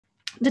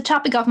The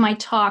topic of my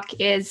talk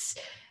is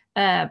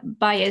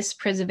bias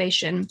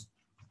preservation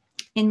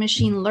in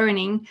machine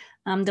learning,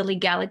 the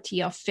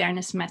legality of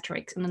fairness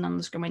metrics in the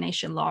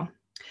non-discrimination law.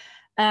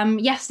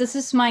 Yes, this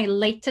is my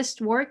latest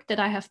work that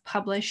I have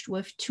published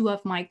with two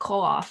of my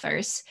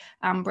co-authors,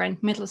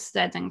 Brent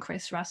Mittelstadt and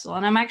Chris Russell.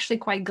 And I'm actually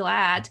quite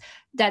glad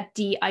that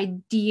the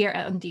idea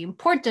and the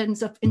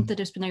importance of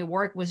interdisciplinary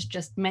work was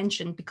just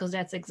mentioned, because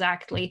that's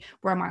exactly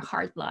where my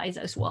heart lies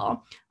as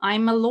well.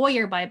 I'm a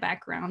lawyer by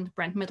background.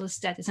 Brent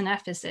Mittelstadt is an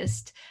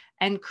ethicist,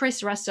 and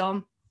Chris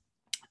Russell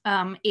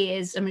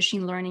is a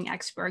machine learning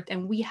expert,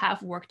 and we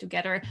have worked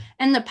together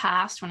in the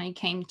past when it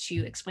came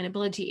to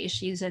explainability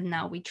issues, and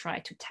now we try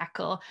to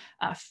tackle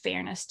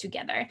fairness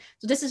together.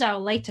 So this is our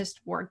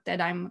latest work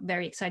that I'm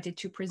very excited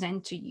to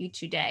present to you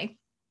today.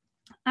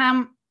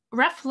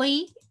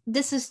 Roughly,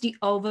 this is the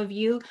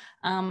overview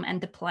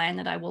and the plan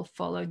that I will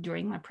follow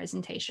during my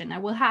presentation. I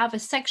will have a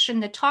section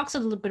that talks a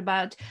little bit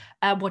about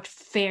what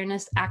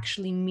fairness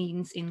actually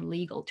means in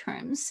legal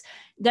terms.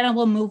 Then I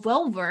will move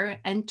over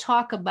and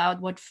talk about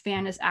what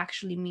fairness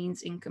actually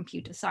means in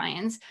computer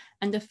science.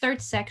 And the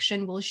third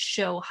section will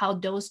show how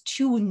those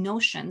two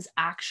notions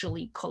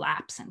actually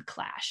collapse and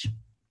clash.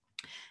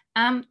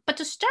 But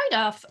to start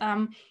off,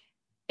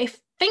 I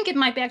think it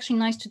might be actually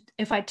nice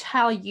if I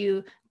tell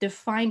you the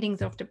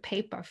findings of the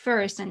paper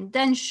first and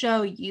then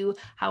show you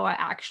how I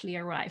actually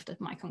arrived at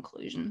my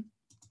conclusion.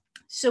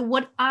 So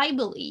what I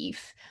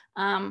believe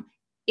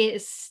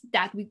is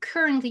that we're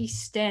currently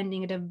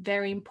standing at a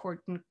very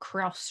important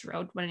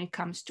crossroad when it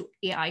comes to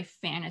AI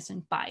fairness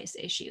and bias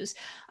issues.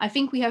 I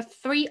think we have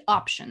three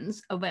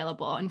options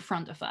available in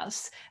front of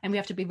us, and we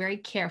have to be very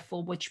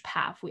careful which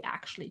path we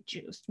actually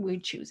we're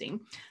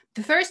choosing.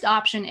 The first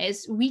option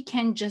is we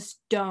can just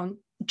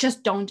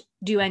don't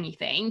do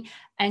anything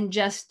and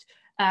just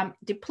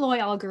deploy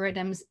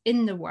algorithms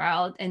in the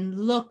world and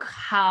look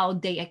how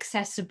they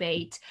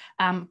exacerbate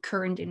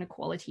current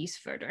inequalities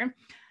further.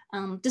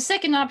 The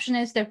second option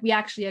is that we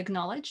actually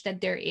acknowledge that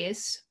there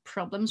is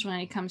problems when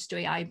it comes to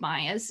AI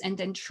bias, and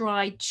then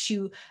try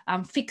to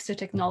fix the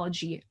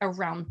technology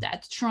around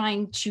that,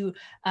 trying to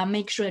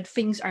make sure that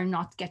things are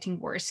not getting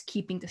worse,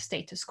 keeping the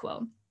status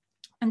quo.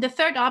 And the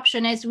third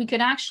option is we could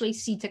actually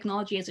see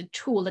technology as a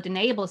tool that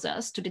enables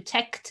us to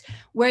detect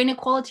where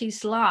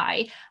inequalities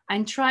lie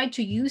and try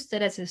to use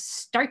that as a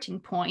starting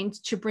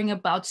point to bring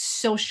about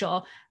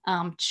social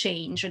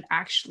change and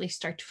actually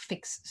start to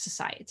fix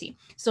society.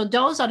 So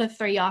those are the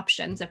three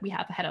options that we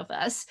have ahead of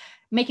us: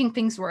 making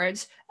things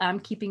worse,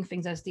 keeping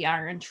things as they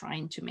are, and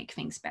trying to make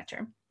things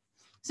better.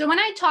 So when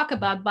I talk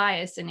about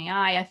bias in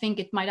AI, I think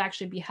it might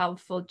actually be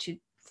helpful to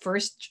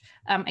first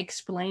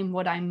explain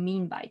what I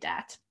mean by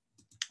that.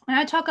 When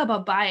I talk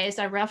about bias,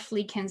 I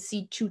roughly can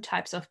see two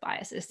types of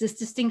biases. This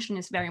distinction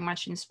is very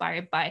much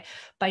inspired by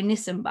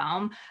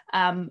Nissenbaum,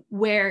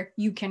 where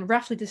you can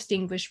roughly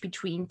distinguish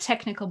between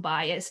technical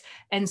bias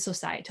and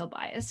societal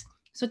bias.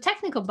 So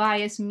technical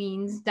bias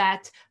means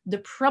that the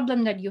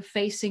problem that you're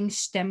facing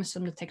stems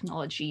from the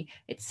technology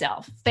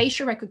itself.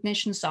 Facial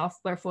recognition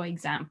software, for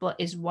example,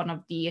 is one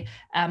of the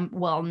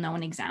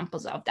well-known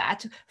examples of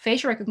that.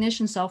 Facial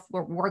recognition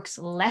software works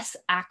less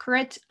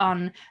accurate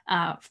on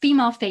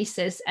female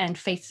faces and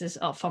faces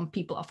from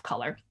people of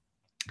color.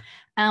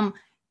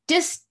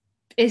 This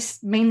is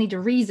mainly the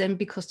reason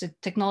because the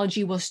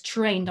technology was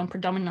trained on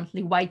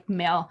predominantly white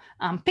male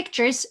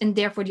pictures, and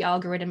therefore the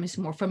algorithm is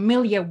more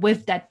familiar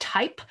with that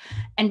type,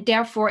 and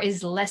therefore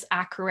is less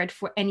accurate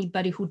for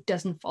anybody who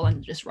doesn't fall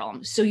into this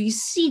realm. So you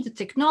see the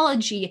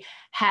technology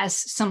has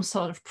some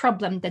sort of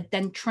problem that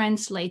then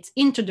translates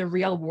into the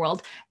real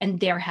world and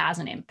there has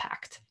an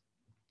impact.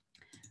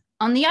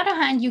 On the other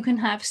hand, you can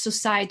have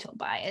societal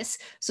bias.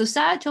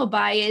 Societal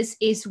bias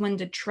is when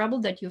the trouble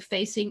that you're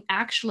facing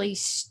actually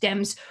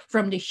stems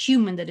from the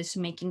human that is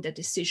making the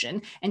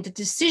decision, and the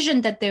decision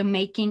that they're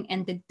making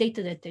and the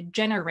data that they're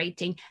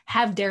generating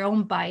have their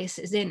own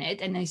biases in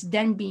it, and is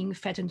then being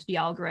fed into the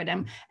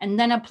algorithm and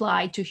then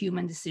applied to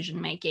human decision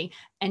making,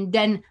 and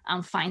then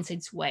finds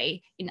its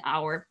way in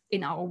our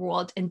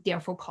world and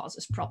therefore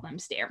causes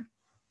problems there.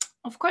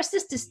 Of course,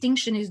 this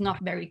distinction is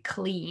not very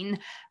clean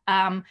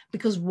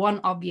because one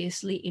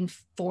obviously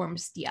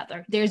informs the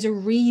other. There's a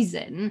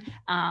reason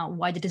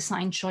why the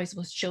design choice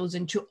was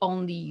chosen to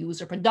only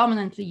use or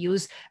predominantly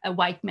use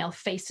white male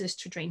faces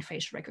to train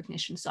facial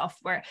recognition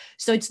software.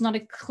 So it's not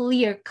a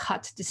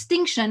clear-cut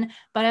distinction,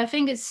 but I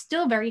think it's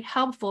still very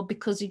helpful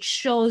because it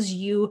shows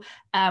you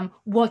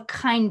what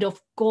kind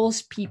of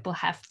goals people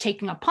have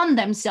taken upon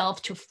themselves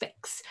to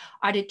fix.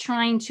 Are they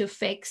trying to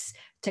fix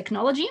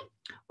technology,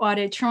 or are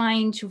they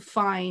trying to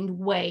find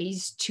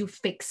ways to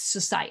fix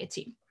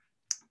society?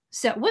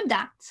 So with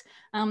that,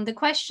 the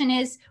question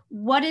is,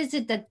 what is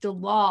it that the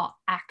law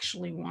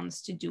actually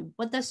wants to do?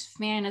 What does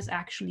fairness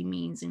actually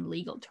means in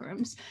legal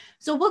terms?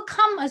 So it will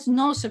come as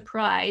no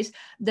surprise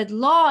that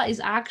law is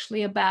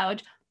actually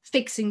about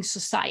fixing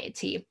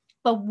society.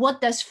 But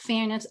what does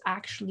fairness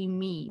actually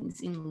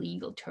means in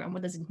legal terms?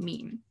 What does it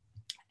mean?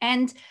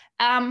 And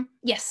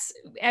yes,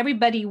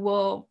 everybody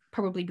will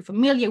probably be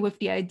familiar with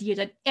the idea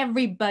that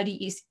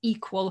everybody is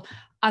equal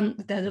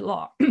the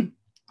law,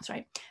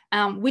 sorry,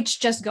 which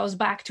just goes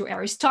back to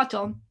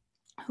Aristotle,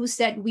 who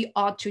said we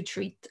ought to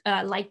treat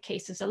like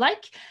cases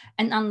alike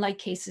and unlike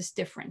cases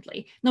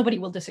differently. Nobody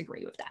will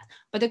disagree with that.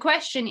 But the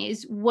question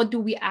is, what do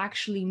we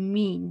actually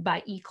mean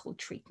by equal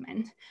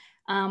treatment?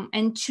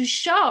 And to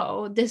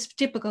show this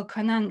typical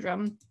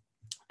conundrum,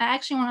 I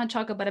actually want to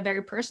talk about a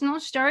very personal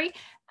story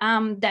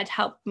that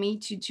helped me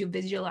to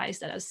visualize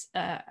that as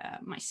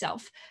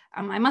myself.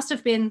 I must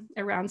have been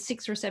around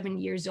 6 or 7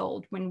 years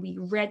old when we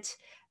read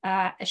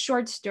a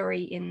short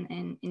story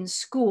in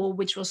school,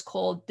 which was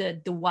called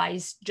The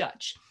Wise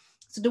Judge.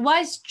 So The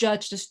Wise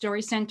Judge, the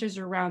story centers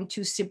around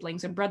two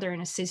siblings, a brother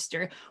and a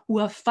sister, who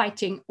are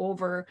fighting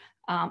over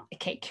a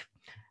cake.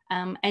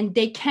 And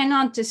they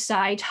cannot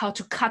decide how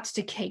to cut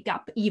the cake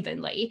up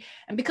evenly.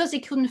 And because they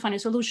couldn't find a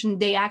solution,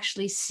 they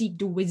actually seek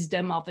the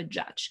wisdom of a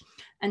judge.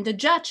 And the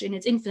judge, in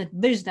its infinite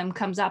wisdom,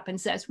 comes up and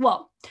says,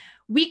 well,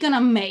 we're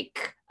gonna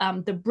make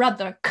the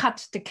brother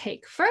cut the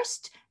cake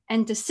first,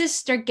 and the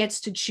sister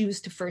gets to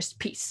choose the first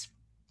piece.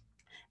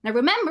 And I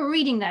remember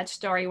reading that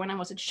story when I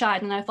was a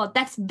child, and I thought,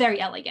 that's very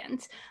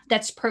elegant.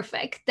 That's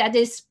perfect. That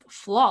is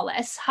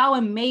flawless. How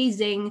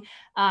amazing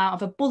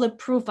of a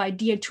bulletproof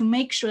idea to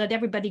make sure that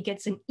everybody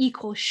gets an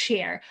equal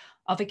share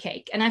of a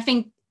cake. And I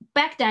think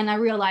back then I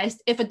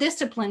realized if a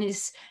discipline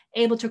is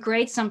able to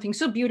create something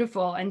so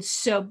beautiful and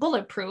so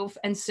bulletproof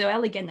and so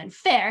elegant and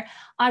fair,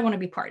 I want to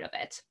be part of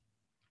it.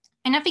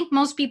 And I think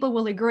most people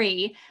will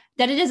agree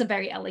that it is a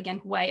very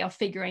elegant way of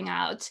figuring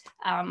out,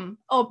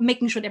 or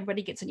making sure that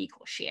everybody gets an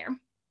equal share.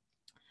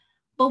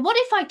 But what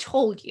if I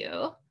told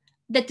you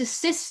that the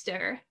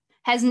sister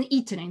hasn't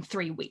eaten in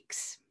 3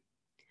 weeks?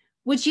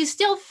 Would you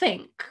still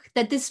think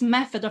that this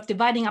method of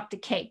dividing up the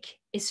cake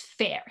is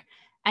fair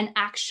and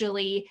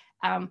actually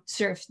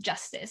serves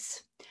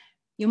justice?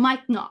 You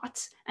might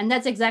not. And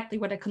that's exactly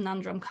where the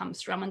conundrum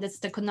comes from. And that's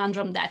the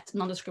conundrum that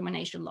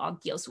non-discrimination law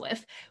deals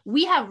with.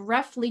 We have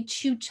roughly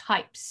 2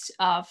 types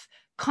of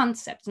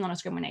concepts in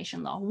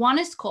non-discrimination law. One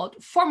is called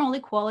formal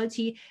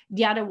equality.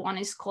 The other one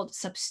is called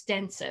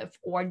substantive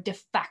or de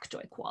facto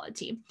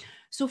equality.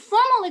 So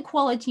formal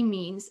equality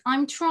means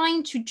I'm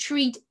trying to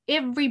treat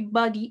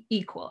everybody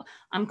equal.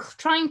 I'm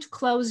trying to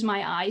close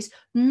my eyes,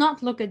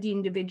 not look at the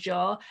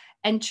individual,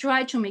 and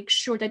try to make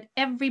sure that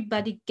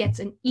everybody gets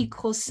an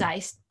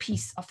equal-sized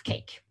piece of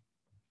cake.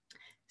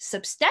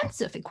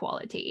 Substantive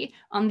equality,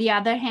 on the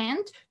other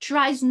hand,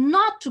 tries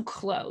not to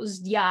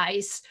close the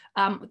eyes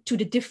to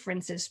the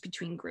differences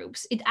between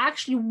groups. It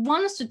actually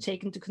wants to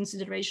take into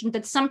consideration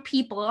that some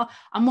people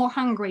are more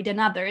hungry than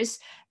others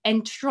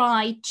and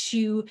try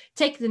to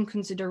take them into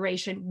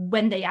consideration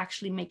when they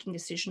actually making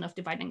decision of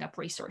dividing up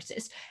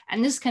resources.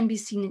 And this can be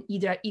seen in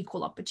either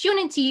equal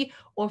opportunity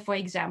or, for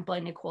example,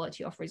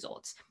 inequality of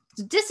results.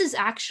 So this is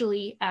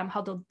actually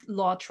how the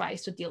law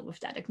tries to deal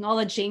with that,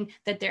 acknowledging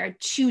that there are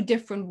 2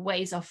 different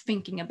ways of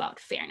thinking about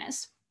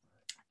fairness.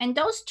 And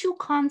those 2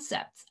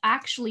 concepts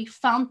actually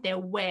found their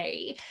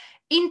way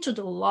into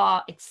the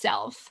law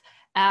itself.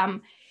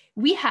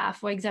 We have,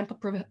 for example,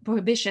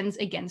 prohibitions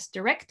against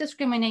direct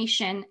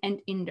discrimination and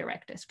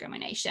indirect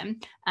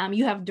discrimination.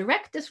 You have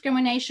direct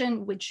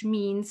discrimination, which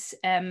means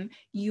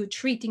you're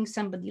treating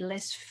somebody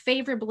less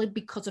favorably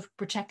because of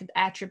protected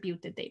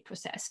attribute that they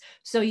possess.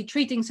 So you're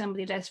treating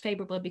somebody less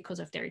favorably because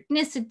of their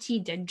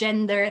ethnicity, their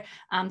gender,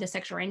 their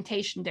sexual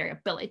orientation, their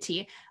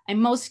ability. In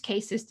most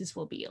cases, this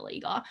will be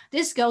illegal.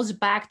 This goes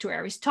back to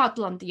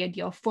Aristotle and the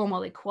idea of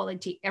formal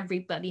equality.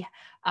 Everybody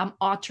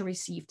ought to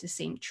receive the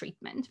same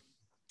treatment.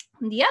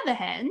 On the other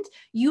hand,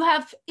 you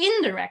have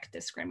indirect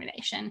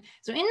discrimination.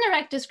 So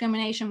indirect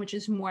discrimination, which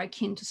is more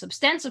akin to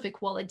substantive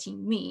equality,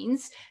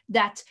 means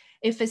that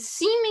if a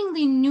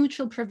seemingly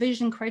neutral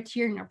provision,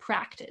 criterion, or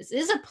practice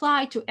is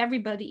applied to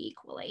everybody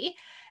equally,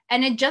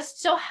 and it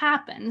just so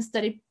happens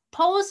that it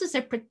poses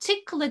a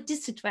particular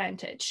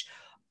disadvantage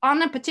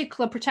on a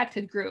particular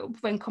protected group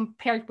when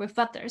compared with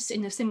others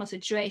in a similar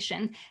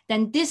situation,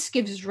 then this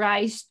gives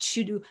rise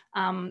to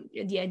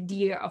the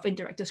idea of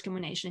indirect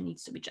discrimination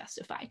needs to be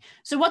justified.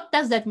 So what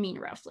does that mean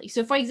roughly?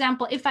 So for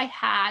example, if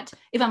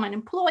I'm an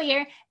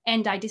employer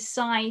and I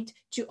decide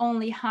to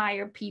only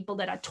hire people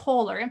that are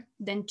taller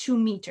than 2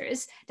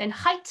 meters, then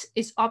height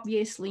is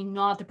obviously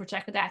not a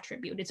protected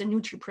attribute. It's a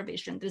neutral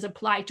provision that is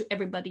applied to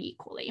everybody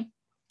equally.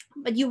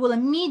 But you will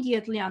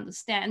immediately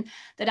understand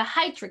that a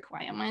height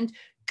requirement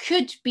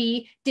could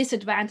be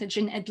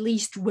disadvantaging at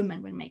least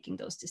women when making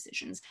those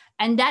decisions.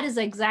 And that is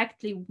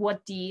exactly what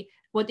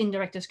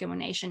indirect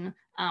discrimination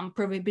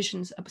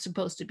prohibitions are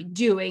supposed to be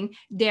doing.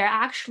 They're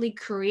actually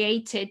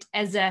created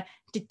as a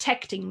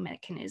detecting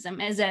mechanism,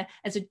 as a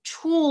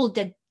tool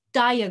that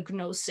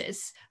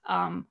diagnoses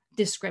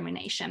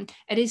discrimination.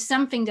 It is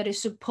something that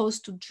is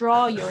supposed to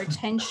draw your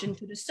attention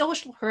to the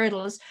social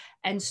hurdles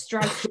and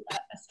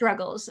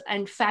struggles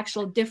and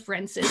factual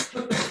differences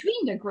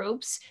between the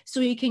groups, so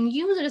you can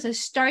use it as a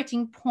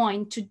starting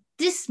point to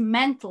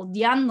dismantle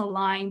the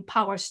underlying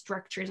power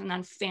structures and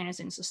unfairness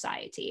in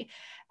society.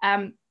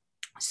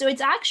 So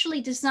it's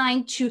actually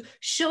designed to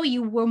show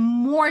you where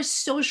more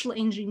social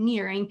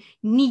engineering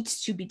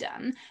needs to be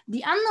done.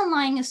 The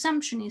underlying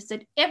assumption is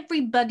that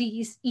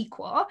everybody is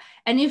equal.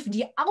 And if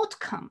the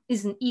outcome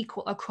isn't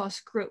equal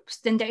across groups,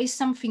 then there is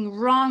something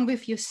wrong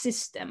with your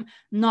system,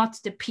 not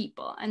the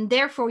people. And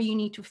therefore, you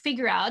need to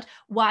figure out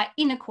why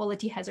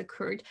inequality has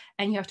occurred,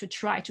 and you have to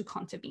try to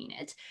contravene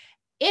it.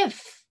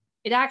 If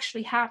it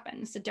actually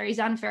happens that there is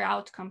unfair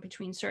outcome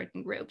between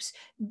certain groups,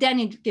 then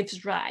it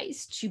gives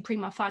rise to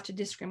prima facie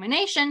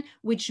discrimination,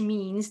 which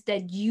means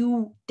that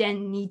you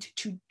then need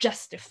to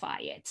justify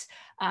it,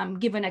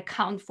 give an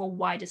account for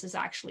why this is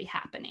actually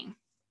happening.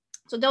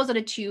 So those are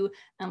the two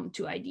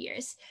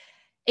ideas.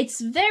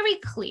 It's very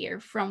clear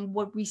from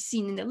what we've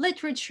seen in the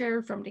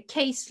literature, from the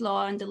case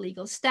law and the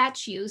legal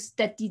statutes,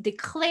 that the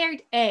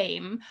declared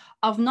aim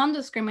of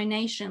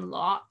non-discrimination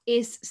law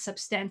is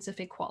substantive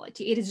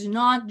equality. It is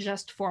not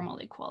just formal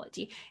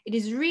equality. It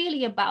is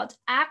really about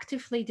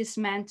actively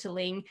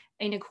dismantling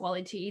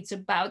inequality. It's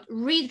about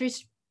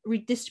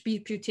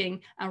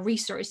redistributing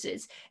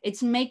resources.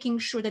 It's making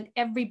sure that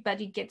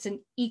everybody gets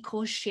an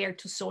equal share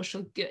to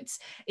social goods.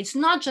 It's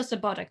not just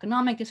about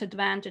economic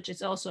disadvantage,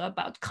 it's also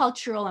about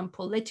cultural and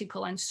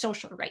political and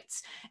social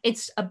rights.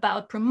 It's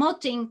about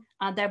promoting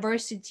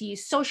diversity,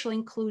 social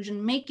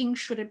inclusion, making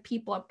sure that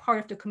people are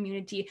part of the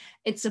community.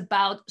 It's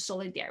about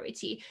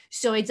solidarity.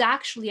 So it's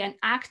actually an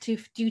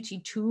active duty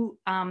to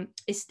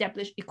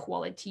establish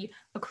equality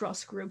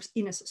across groups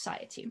in a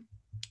society.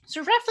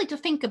 So roughly, to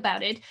think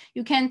about it,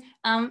 you can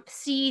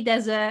see it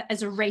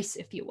as a race,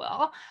 if you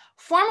will.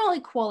 Formal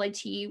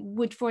equality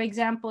would, for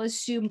example,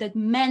 assume that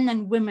men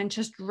and women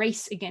just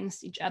race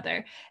against each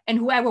other, and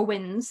whoever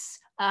wins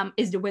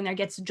is the winner,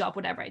 gets the job,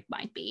 whatever it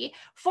might be.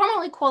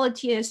 Formal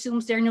equality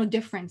assumes there are no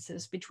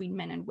differences between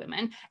men and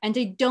women, and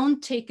they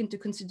don't take into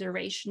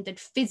consideration that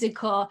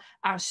physical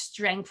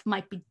strength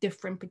might be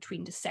different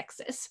between the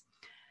sexes.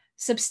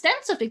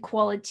 Substantive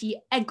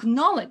equality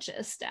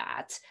acknowledges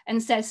that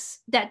and says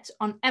that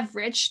on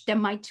average, there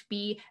might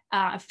be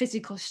a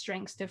physical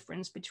strength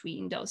difference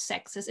between those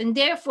sexes. And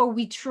therefore,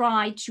 we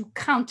try to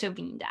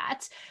countervene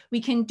that. We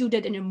can do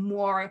that in a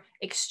more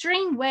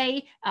extreme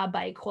way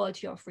by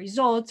equality of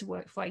results,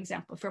 where, for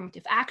example,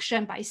 affirmative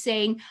action, by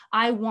saying,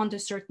 I want a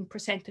certain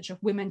percentage of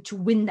women to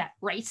win that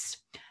race.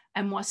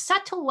 A more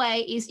subtle way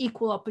is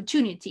equal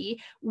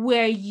opportunity,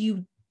 where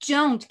you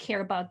don't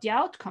care about the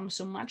outcome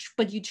so much,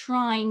 but you're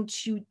trying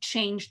to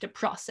change the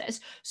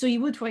process. So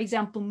you would, for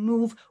example,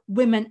 move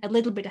women a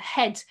little bit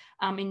ahead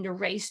in the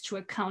race to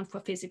account for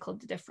physical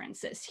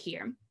differences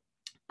here.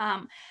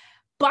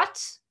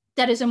 But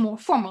that is a more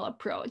formal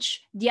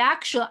approach. The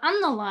actual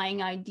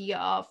underlying idea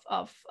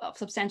of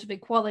substantive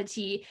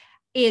equality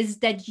is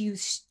that you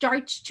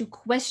start to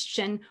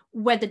question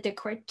whether the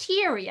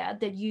criteria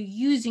that you're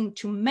using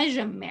to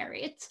measure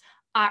merit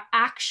are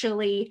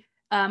actually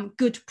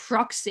good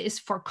proxies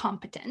for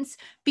competence,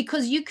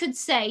 because you could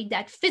say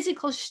that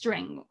physical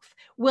strength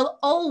will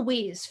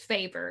always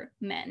favor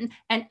men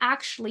and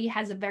actually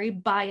has a very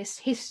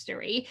biased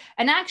history.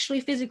 And actually,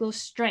 physical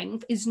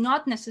strength is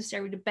not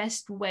necessarily the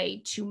best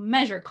way to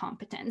measure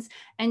competence.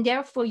 And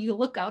therefore, you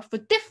look out for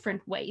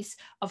different ways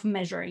of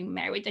measuring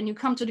merit. And you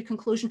come to the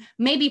conclusion,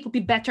 maybe it would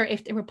be better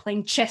if they were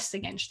playing chess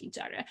against each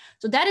other.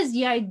 So that is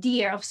the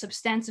idea of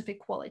substantive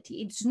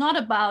equality. It's not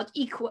about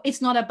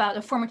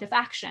affirmative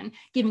action,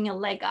 giving a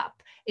leg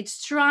up.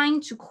 It's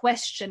trying to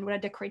question whether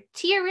the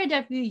criteria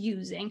that we're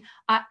using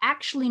are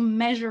actually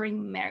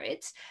measuring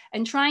merit,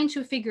 and trying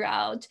to figure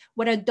out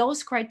whether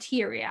those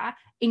criteria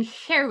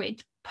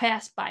inherit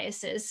past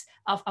biases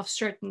of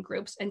certain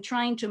groups, and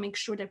trying to make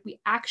sure that we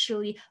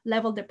actually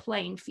level the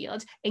playing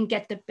field and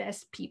get the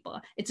best people.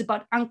 It's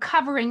about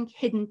uncovering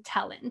hidden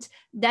talent.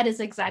 That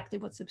is exactly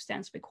what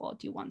substantive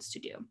equality wants to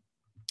do.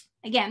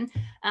 Again,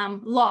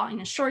 law,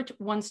 in a short,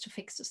 wants to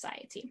fix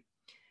society.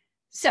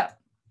 So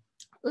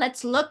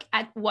let's look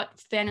at what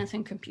fairness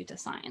in computer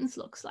science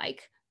looks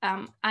like.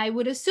 I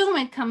would assume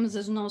it comes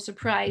as no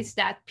surprise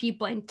that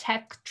people in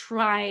tech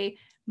try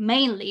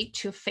mainly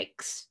to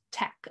fix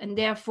tech, and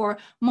therefore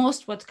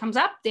most what comes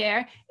up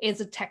there is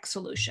a tech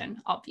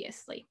solution,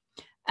 obviously.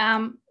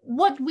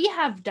 What we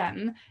have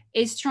done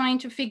is trying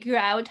to figure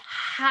out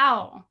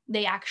how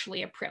they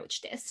actually approach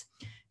this.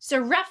 So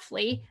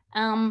roughly,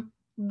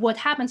 what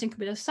happens in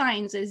computer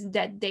science is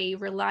that they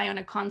rely on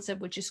a concept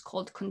which is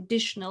called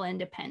conditional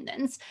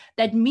independence.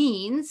 That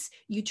means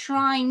you're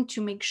trying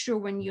to make sure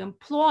when you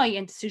employ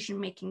a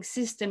decision-making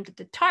system that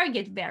the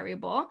target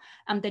variable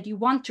that you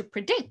want to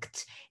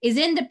predict is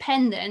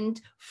independent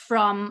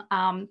from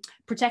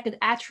protected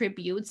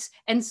attributes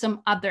and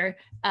some other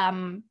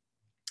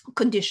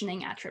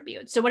conditioning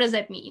attributes. So what does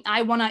that mean?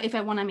 If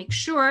I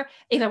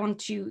want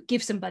to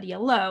give somebody a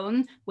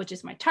loan, which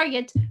is my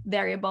target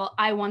variable,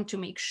 I want to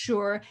make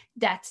sure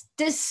that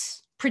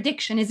this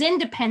prediction is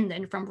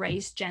independent from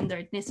race,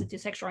 gender, ethnicity,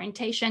 sexual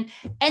orientation,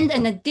 and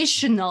an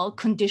additional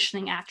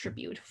conditioning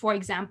attribute, for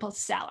example,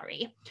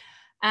 salary.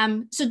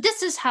 So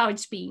this is how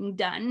it's being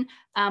done.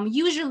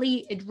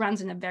 Usually it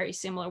runs in a very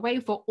similar way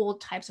for all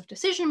types of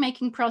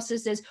decision-making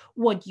processes.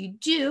 What you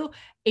do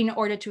in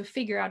order to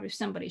figure out if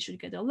somebody should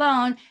get a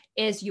loan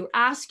is you're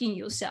asking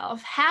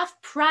yourself,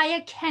 have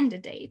prior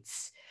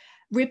candidates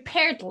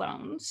prepared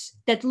loans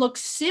that look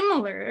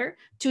similar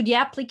to the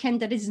applicant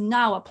that is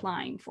now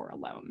applying for a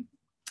loan?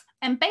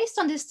 And based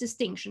on this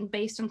distinction,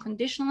 based on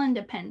conditional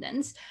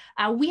independence,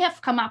 we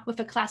have come up with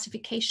a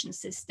classification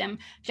system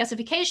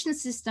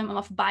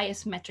of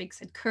bias metrics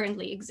that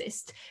currently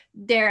exist.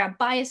 There are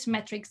bias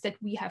metrics that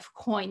we have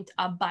coined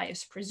are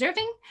bias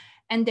preserving,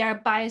 and there are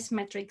bias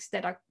metrics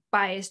that are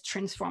bias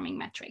transforming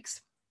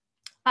metrics.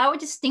 Our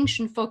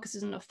distinction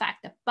focuses on the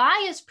fact that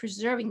bias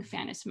preserving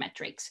fairness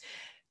metrics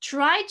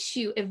try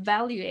to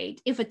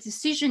evaluate if a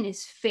decision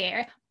is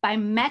fair by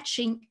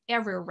matching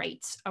error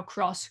rates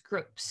across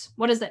groups.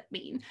 What does that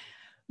mean?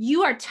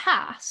 You are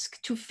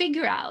tasked to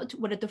figure out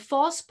whether the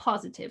false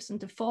positives and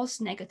the false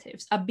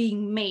negatives are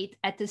being made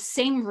at the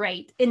same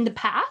rate in the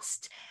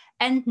past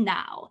and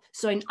now.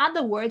 So in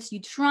other words,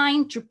 you're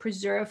trying to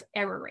preserve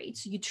error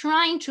rates. You're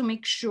trying to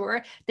make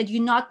sure that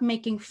you're not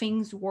making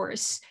things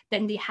worse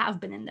than they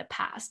have been in the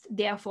past,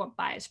 therefore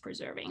bias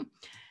preserving.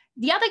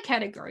 The other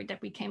category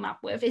that we came up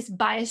with is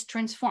bias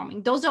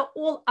transforming. Those are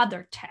all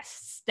other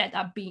tests that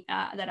are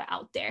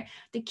out there.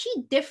 The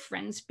key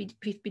difference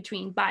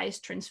between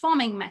bias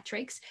transforming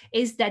metrics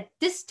is that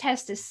this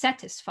test is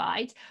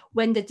satisfied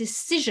when the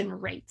decision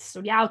rates,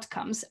 so the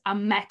outcomes, are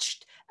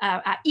matched,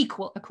 are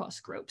equal across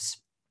groups.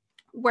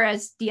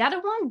 Whereas the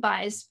other one,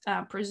 bias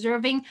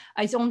preserving,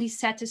 is only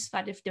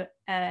satisfied if the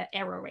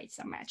error rates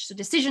are matched. So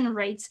decision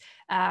rates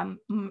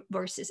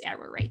versus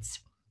error rates.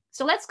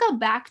 So let's go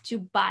back to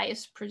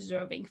bias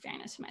preserving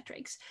fairness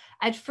metrics.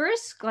 At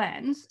first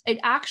glance,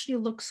 it actually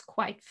looks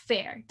quite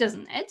fair,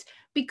 doesn't it?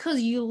 Because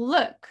you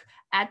look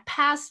at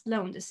past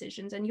loan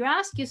decisions and you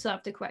ask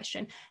yourself the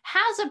question,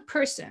 has a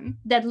person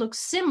that looks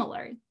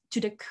similar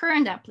to the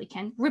current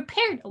applicant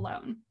repaired a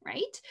loan,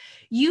 right?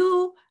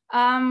 You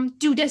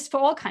do this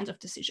for all kinds of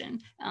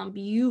decisions.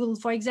 You,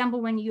 for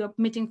example, when you're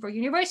admitting for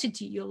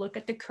university, you look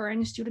at the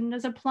current student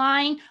that's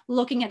applying,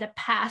 looking at a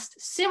past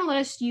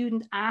similar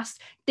student,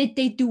 asked, did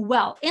they do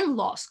well in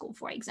law school,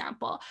 for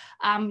example?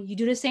 You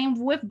do the same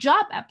with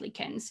job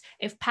applicants.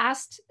 If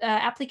past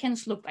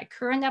applicants look like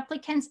current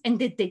applicants and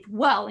they did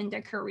well in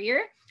their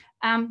career,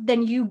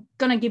 then you're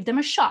gonna give them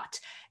a shot.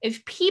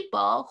 If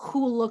people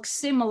who look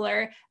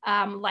similar,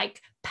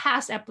 like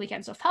past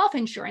applicants of health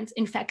insurance,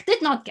 in fact,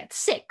 did not get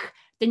sick,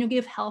 then you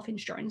give health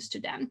insurance to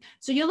them.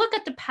 So you look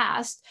at the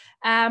past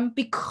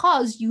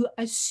because you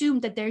assume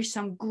that there's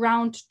some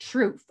ground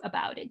truth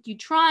about it. You're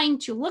trying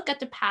to look at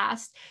the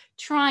past,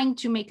 trying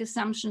to make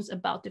assumptions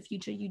about the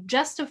future. You're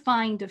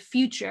justifying the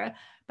future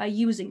by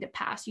using the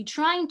past. You're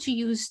trying to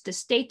use the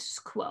status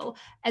quo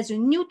as a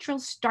neutral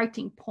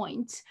starting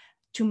point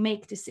to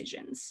make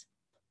decisions.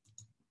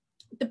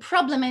 The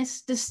problem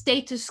is the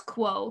status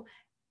quo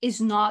is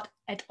not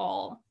at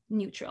all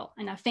neutral.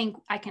 And I think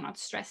I cannot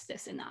stress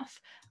this enough.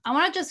 I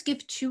want to just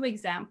give two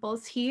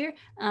examples here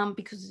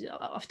because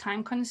of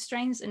time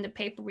constraints. In the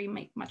paper, we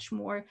make much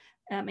more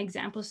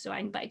examples. So I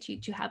invite you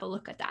to have a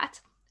look at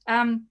that.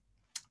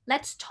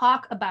 Let's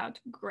talk about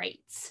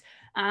grades.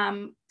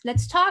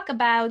 Let's talk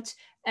about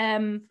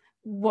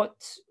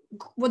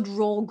what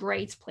role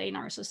grades play in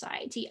our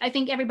society. I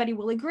think everybody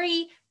will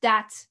agree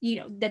that,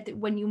 that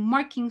when you're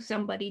marking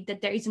somebody,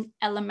 that there is an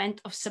element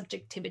of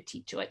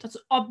subjectivity to it. So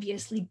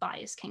obviously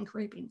bias can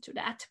creep into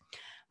that.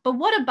 But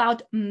what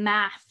about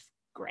math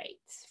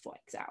grades, for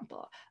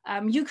example?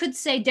 You could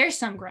say there's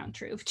some ground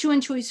truth. 2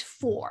 and 2 is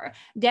 4.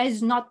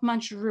 There's not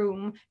much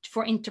room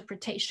for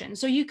interpretation.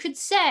 So you could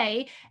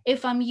say,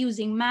 if I'm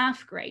using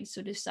math grades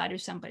to decide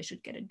if somebody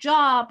should get a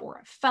job or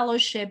a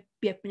fellowship,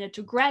 be admitted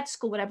to grad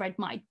school, whatever it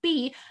might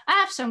be, I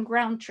have some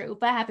ground truth,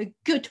 but I have a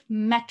good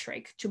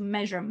metric to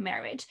measure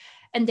merit,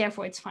 and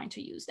therefore it's fine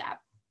to use that.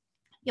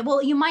 Yeah,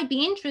 well, you might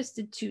be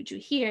interested to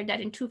hear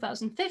that in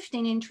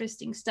 2015,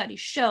 interesting study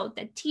showed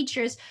that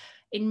teachers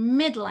in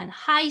middle and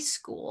high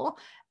school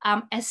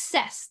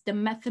assess the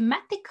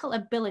mathematical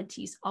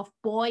abilities of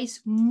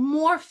boys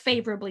more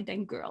favorably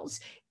than girls,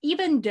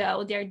 even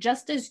though they're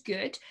just as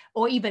good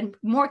or even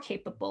more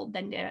capable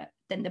than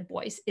the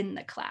boys in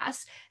the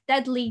class.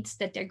 That leads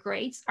that their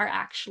grades are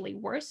actually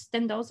worse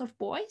than those of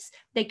boys.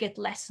 They get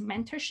less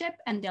mentorship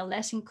and they're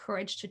less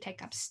encouraged to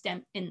take up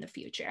STEM in the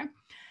future.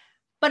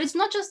 But it's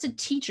not just the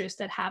teachers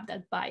that have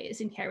that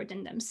bias inherent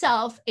in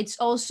themselves. It's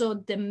also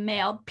the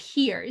male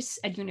peers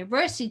at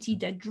university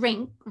that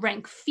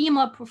rank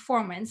female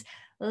performance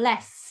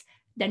less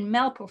than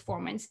male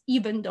performance,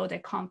 even though their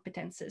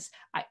competences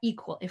are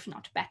equal, if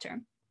not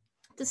better.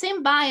 The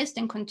same bias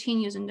then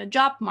continues in the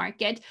job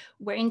market,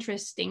 where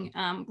interesting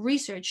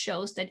research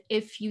shows that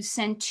if you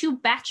send 2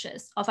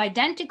 batches of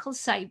identical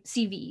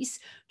CVs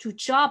to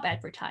job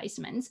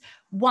advertisements,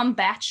 one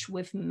batch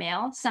with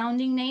male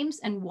sounding names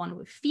and one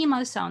with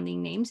female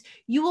sounding names,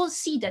 you will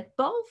see that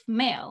both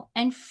male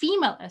and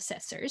female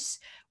assessors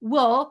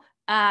will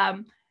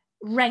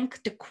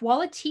rank the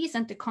qualities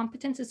and the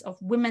competences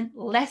of women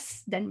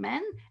less than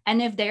men.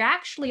 And if they're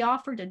actually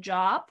offered a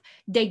job,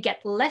 they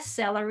get less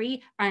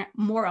salary and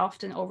more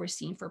often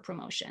overseen for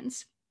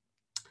promotions.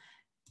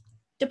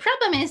 The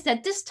problem is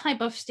that this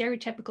type of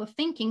stereotypical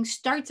thinking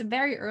starts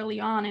very early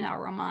on in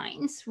our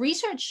minds.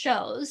 Research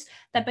shows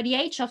that by the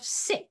age of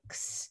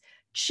 6,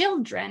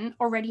 children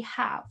already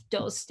have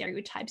those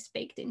stereotypes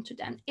baked into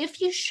them.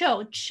 If you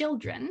show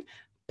children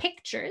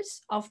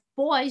pictures of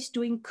boys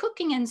doing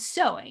cooking and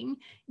sewing,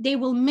 they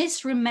will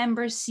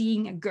misremember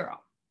seeing a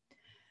girl.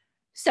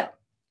 So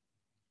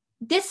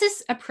this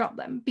is a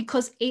problem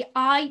because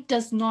AI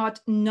does not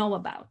know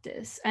about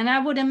this. And I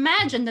would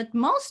imagine that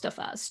most of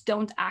us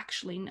don't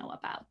actually know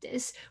about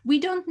this. We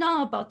don't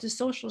know about the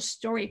social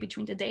story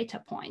between the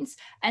data points.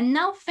 And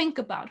now think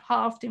about how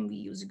often we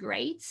use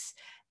grades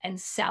and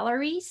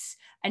salaries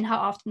and how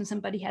often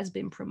somebody has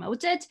been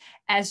promoted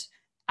as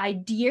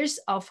ideas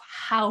of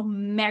how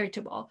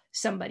meritable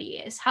somebody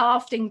is, how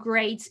often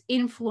grades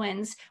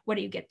influence whether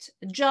you get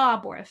a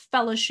job or a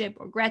fellowship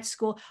or grad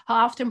school,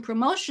 how often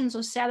promotions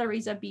or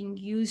salaries are being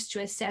used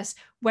to assess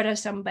whether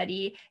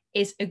somebody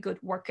is a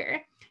good worker.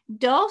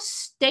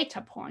 Those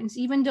data points,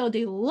 even though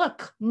they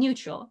look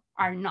neutral,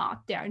 are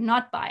not. They are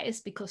not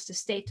biased because the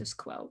status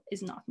quo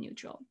is not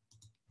neutral.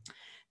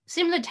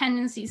 Similar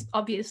tendencies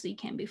obviously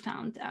can be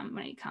found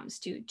when it comes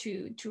to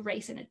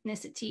race and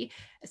ethnicity.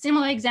 A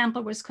similar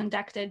example was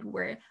conducted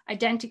where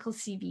identical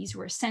CVs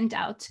were sent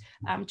out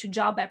to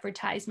job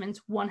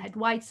advertisements. One had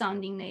white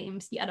sounding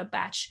names, the other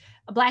batch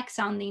black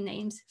sounding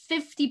names,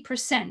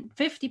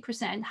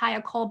 50%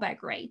 higher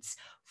callback rates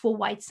for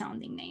white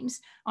sounding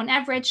names. On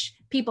average,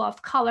 people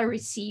of color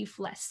receive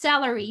less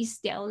salaries.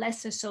 They're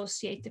less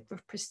associated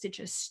with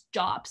prestigious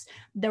jobs.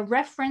 The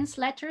reference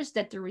letters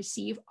that they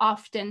receive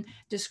often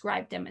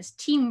describe them as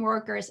team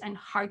workers and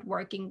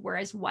hardworking,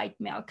 whereas white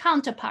male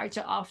counterparts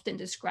are often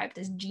described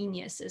as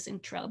geniuses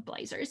and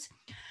trailblazers.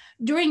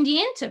 During the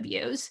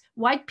interviews,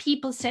 white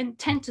people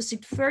tend to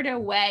sit further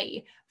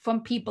away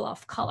from people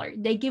of color.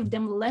 They give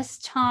them less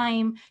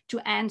time to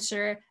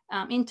answer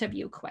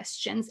interview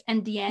questions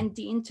and they end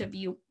the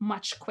interview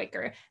much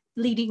quicker,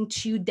 leading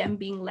to them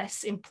being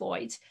less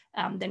employed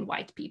than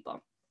white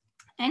people.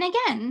 And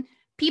again,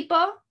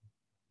 people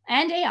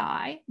and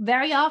AI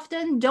very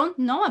often don't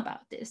know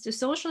about this. The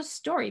social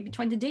story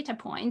between the data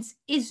points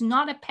is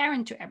not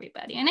apparent to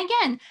everybody. And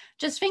again,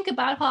 just think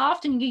about how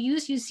often you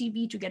use your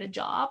CV to get a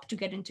job, to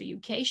get into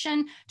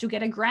education, to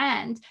get a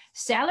grant,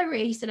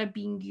 salaries that are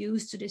being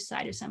used to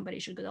decide if somebody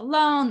should get a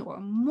loan or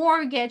a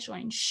mortgage or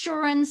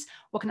insurance,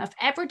 what kind of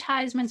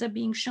advertisements are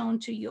being shown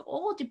to you,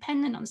 all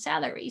dependent on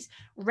salaries,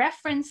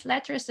 reference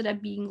letters that are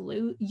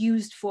being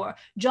used for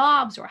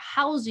jobs or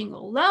housing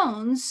or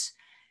loans.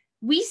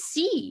 We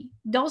see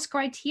those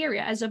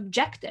criteria as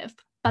objective,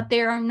 but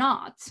they are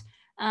not.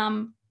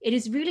 It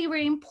is really,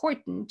 really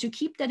important to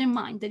keep that in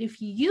mind, that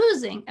if you're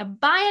using a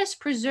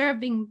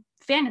bias-preserving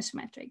fairness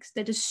metrics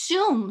that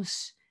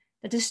assumes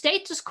that the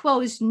status quo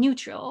is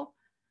neutral,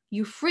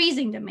 you're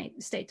freezing the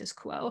status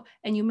quo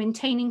and you're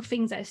maintaining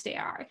things as they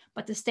are,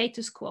 but the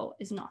status quo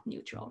is not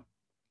neutral.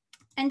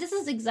 And this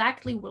is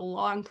exactly where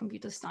law and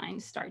computer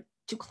science start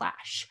to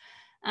clash.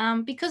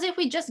 Because if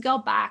we just go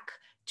back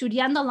to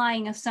the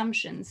underlying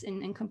assumptions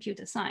in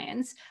computer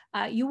science,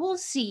 you will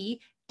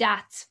see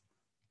that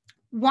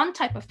one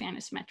type of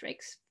fairness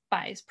metrics,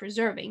 bias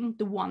preserving,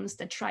 the ones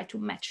that try to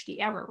match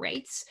the error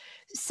rates,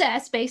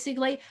 says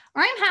basically,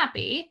 I'm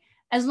happy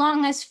as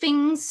long as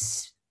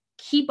things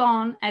keep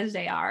on as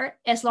they are,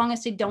 as long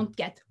as they don't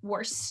get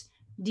worse.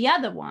 The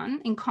other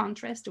one, in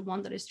contrast, the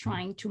one that is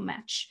trying to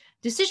match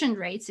decision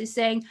rates, is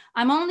saying,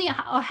 I'm only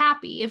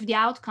happy if the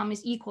outcome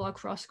is equal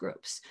across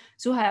groups.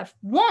 So have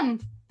one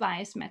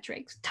bias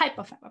metrics, type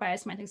of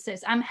bias metrics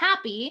says, I'm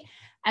happy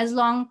as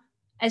long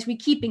as we're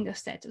keeping the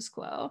status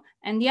quo.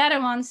 And the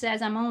other one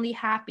says, I'm only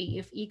happy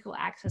if equal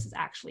access has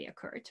actually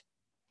occurred.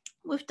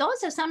 With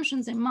those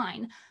assumptions in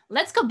mind,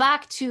 let's go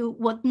back to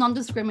what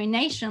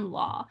non-discrimination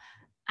law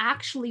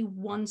actually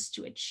wants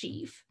to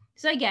achieve.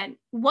 So again,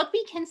 what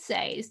we can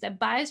say is that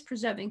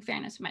bias-preserving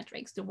fairness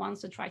metrics, the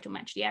ones that try to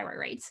match the error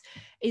rates,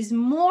 is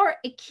more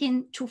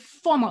akin to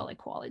formal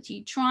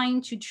equality,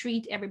 trying to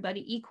treat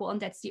everybody equal, and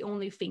that's the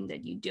only thing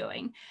that you're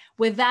doing,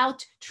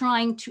 without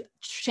trying to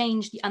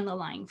change the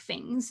underlying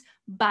things.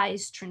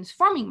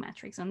 Bias-transforming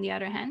metrics, on the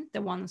other hand,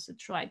 the ones that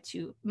try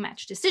to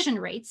match decision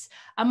rates,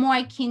 are more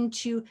akin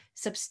to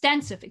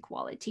substantive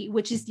equality,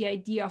 which is the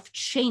idea of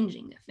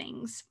changing the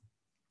things.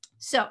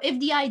 So if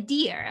the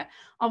idea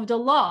of the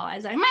law,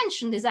 as I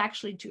mentioned, is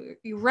actually to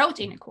erode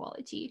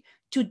inequality,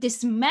 to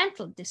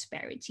dismantle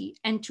disparity,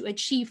 and to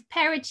achieve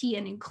parity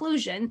and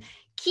inclusion,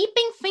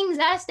 keeping things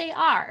as they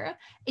are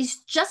is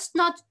just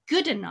not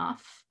good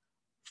enough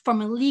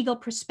from a legal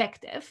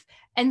perspective.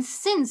 And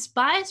since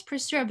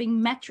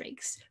bias-preserving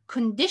metrics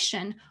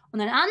condition on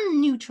an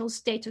unneutral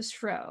status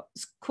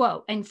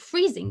quo and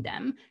freezing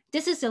them,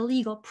 this is a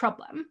legal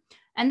problem.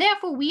 And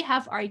therefore, we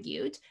have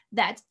argued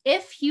that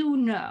if you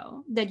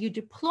know that you're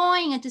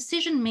deploying a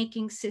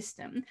decision-making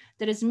system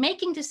that is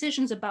making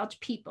decisions about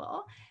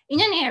people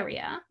in an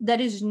area that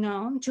is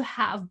known to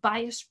have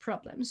bias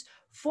problems,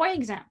 for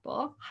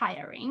example,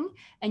 hiring,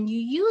 and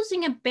you're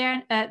using a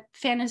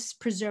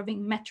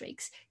fairness-preserving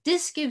metrics,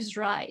 this gives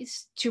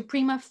rise to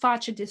prima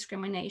facie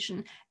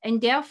discrimination, and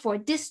therefore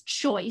this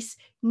choice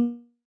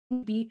needs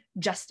to be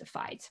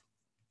justified.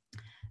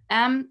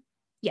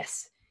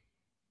 Yes.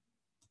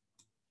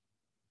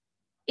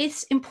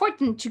 It's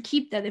important to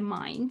keep that in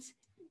mind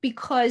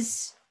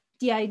because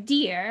the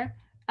idea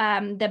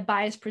that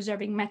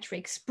bias-preserving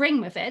metrics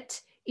bring with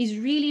it is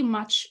really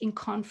much in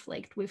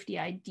conflict with the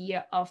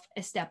idea of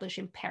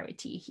establishing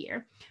parity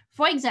here.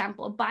 For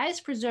example,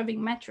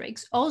 bias-preserving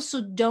metrics also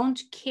don't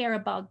care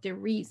about the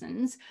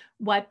reasons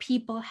why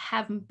people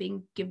haven't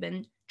been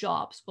given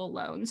jobs or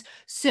loans.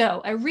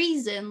 So a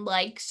reason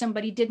like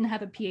somebody didn't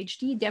have a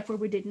PhD, therefore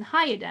we didn't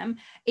hire them,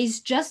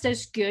 is just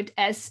as good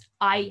as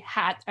I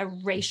had a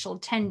racial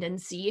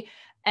tendency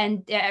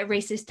and a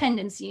racist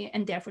tendency,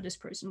 and therefore this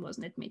person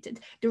wasn't admitted.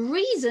 The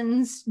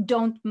reasons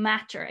don't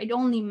matter. It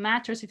only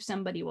matters if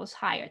somebody was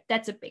hired.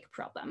 That's a big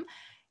problem.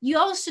 You're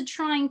also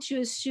trying to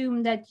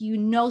assume that you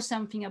know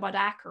something about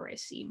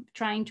accuracy.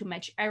 Trying to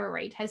match error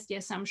rate has the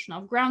assumption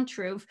of ground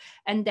truth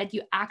and that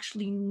you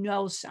actually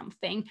know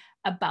something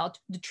about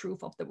the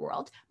truth of the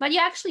world. But you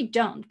actually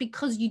don't,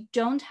 because you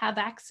don't have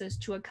access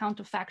to a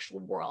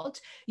counterfactual world.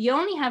 You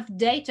only have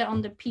data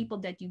on the people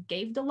that you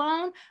gave the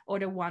loan or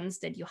the ones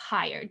that you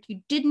hired.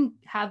 You don't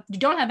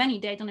have any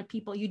data on the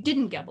people you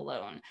didn't give a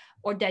loan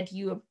or that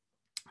you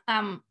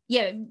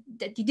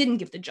that you didn't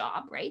give the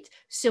job, right?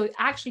 So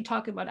actually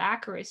talking about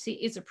accuracy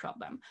is a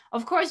problem.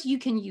 Of course, you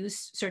can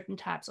use certain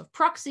types of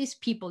proxies.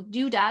 People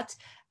do that.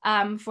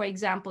 For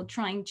example,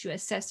 trying to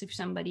assess if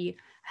somebody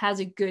has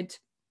a good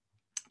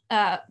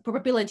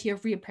probability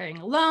of repaying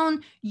a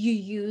loan, you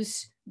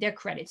use their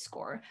credit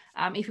score.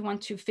 If you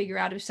want to figure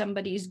out if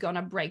somebody is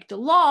gonna break the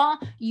law,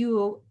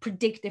 you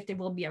predict if they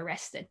will be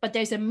arrested. But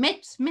there's a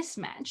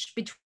mismatch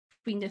between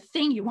the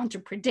thing you want to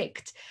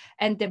predict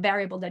and the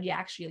variable that you're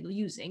actually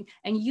using.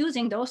 And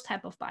using those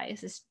type of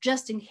biases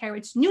just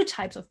inherits new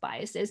types of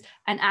biases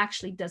and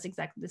actually does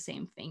exactly the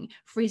same thing,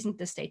 freezing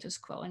the status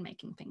quo and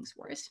making things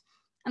worse.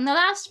 And the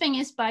last thing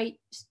is by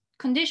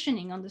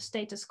conditioning on the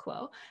status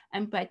quo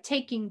and by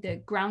taking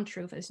the ground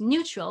truth as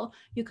neutral,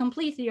 you're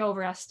completely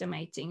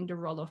overestimating the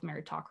role of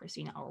meritocracy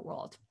in our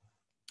world.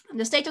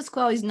 The status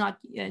quo is not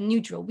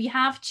neutral. We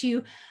have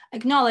to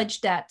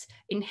acknowledge that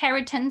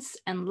inheritance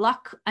and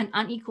luck and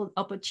unequal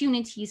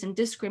opportunities and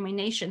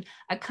discrimination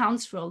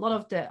accounts for a lot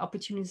of the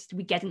opportunities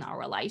we get in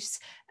our lives.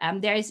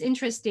 There is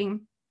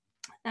interesting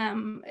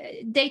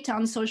data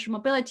on social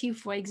mobility,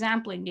 for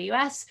example, in the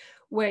US,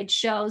 where it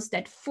shows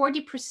that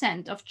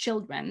 40% of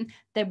children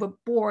that were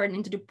born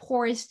into the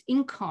poorest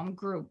income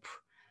group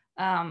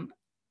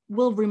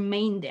will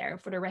remain there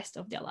for the rest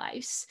of their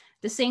lives.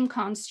 The same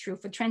comes true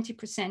for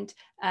 20%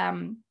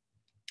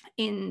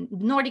 in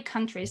Nordic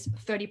countries,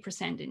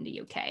 30% in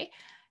the UK.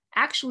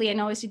 Actually, an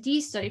OECD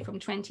study from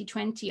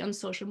 2020 on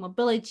social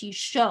mobility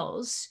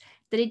shows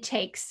that it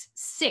takes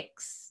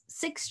six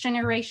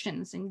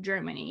generations in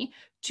Germany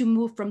to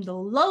move from the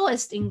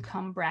lowest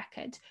income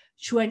bracket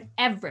to an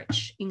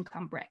average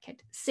income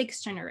bracket,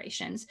 6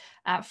 generations,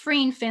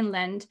 3 in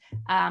Finland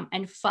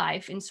and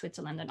 5 in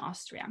Switzerland and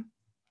Austria.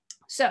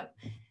 So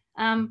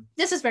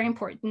this is very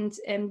important,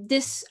 and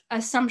this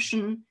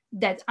assumption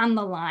that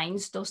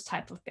underlines those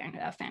type of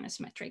fairness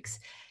metrics.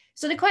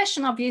 So the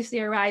question obviously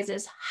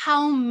arises,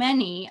 how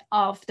many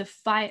of the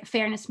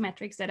fairness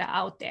metrics that are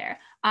out there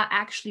are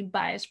actually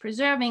bias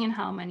preserving and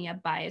how many are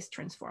bias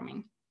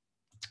transforming?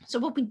 So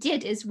what we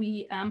did is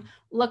we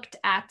looked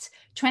at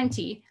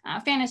 20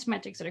 fairness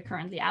metrics that are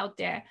currently out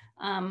there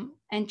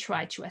and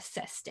tried to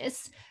assess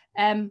this.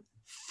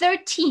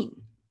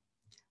 13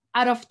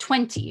 out of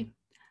 20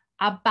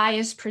 are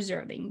bias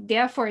preserving,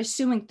 therefore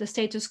assuming the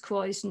status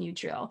quo is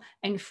neutral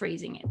and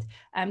freezing it.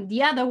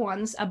 The other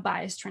ones are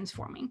bias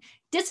transforming.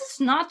 This is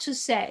not to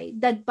say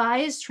that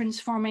bias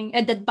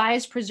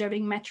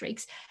preserving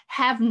metrics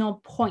have no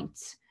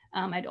points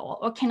at all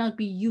or cannot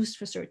be used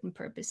for certain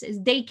purposes.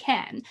 They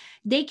can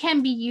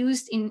be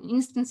used in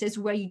instances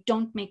where you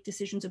don't make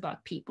decisions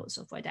about people,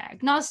 so for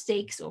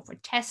diagnostics or for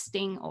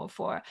testing or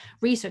for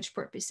research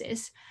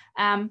purposes,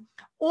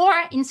 or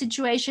in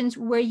situations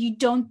where you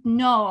don't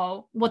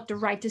know what the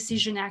right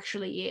decision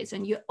actually is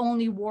and your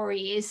only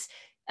worry is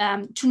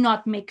to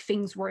not make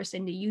things worse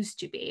than they used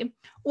to be,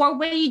 or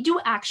where you do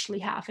actually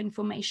have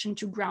information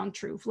to ground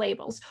truth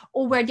labels,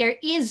 or where there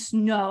is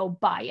no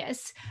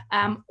bias,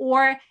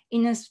 or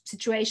in a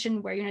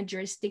situation where you're in a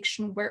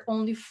jurisdiction where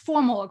only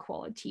formal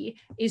equality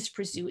is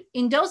pursued.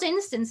 In those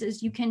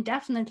instances, you can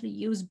definitely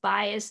use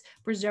bias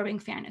preserving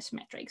fairness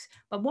metrics.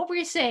 But what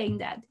we're saying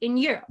that in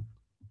Europe,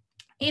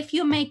 if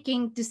you're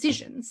making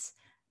decisions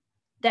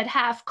that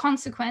have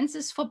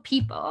consequences for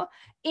people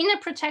in a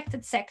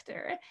protected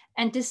sector,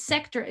 and this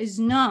sector is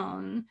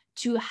known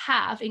to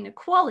have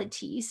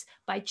inequalities,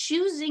 by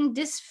choosing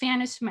this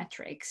fairness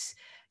metrics,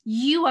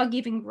 you are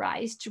giving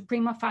rise to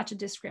prima facie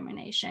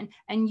discrimination,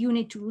 and you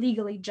need to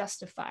legally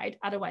justify it.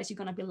 Otherwise, you're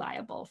going to be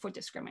liable for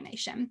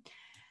discrimination.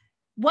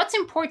 What's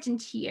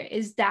important here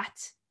is that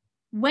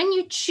when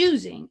you're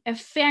choosing a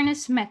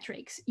fairness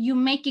metrics, you're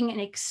making an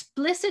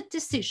explicit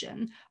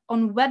decision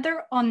on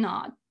whether or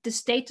not the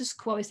status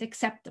quo is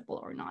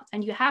acceptable or not.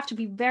 And you have to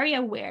be very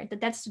aware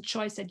that that's the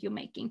choice that you're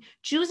making.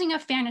 Choosing a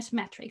fairness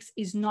metrics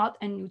is not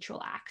a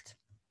neutral act.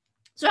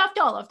 So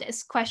after all of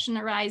this, question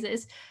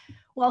arises,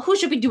 well, who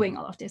should be doing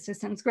all of this? It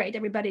sounds great.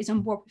 Everybody's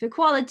on board with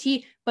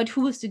equality, but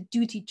who has the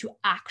duty to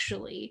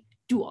actually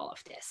do all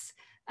of this?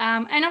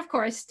 And of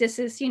course, this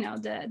is,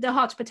 the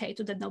hot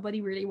potato that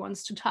nobody really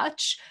wants to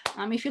touch.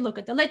 If you look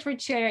at the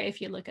literature, if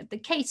you look at the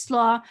case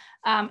law,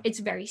 it's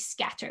very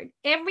scattered.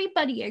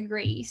 Everybody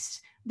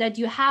agrees that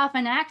you have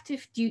an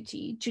active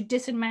duty to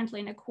dismantle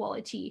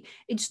inequality.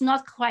 It's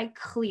not quite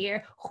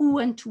clear who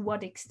and to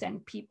what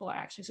extent people are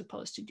actually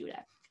supposed to do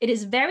that. It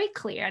is very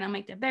clear, and I'll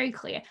make that very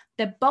clear,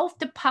 that both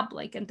the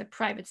public and the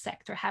private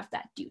sector have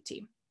that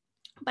duty.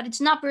 But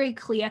it's not very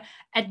clear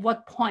at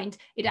what point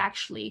it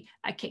actually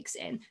kicks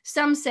in.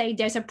 Some say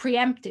there's a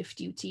preemptive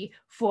duty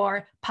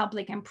for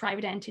public and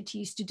private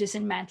entities to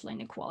dismantle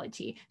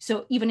inequality.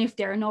 So even if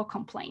there are no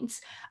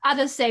complaints.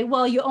 Others say,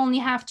 well, you only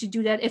have to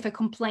do that if a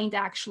complaint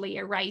actually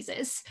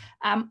arises.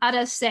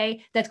 Others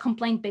say that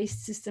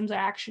complaint-based systems are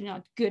actually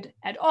not good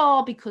at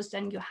all, because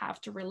then you have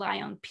to rely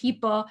on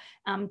people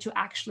to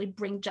actually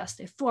bring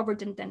justice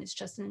forward. And then it's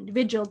just an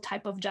individual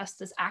type of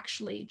justice.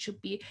 Actually, it should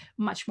be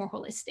much more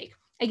holistic.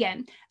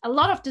 Again, a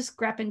lot of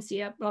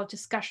discrepancy, a lot of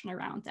discussion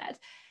around that.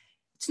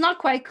 It's not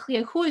quite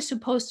clear who is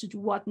supposed to do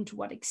what and to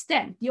what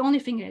extent. The only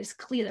thing that is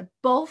clear that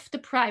both the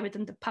private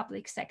and the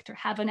public sector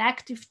have an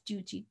active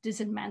duty to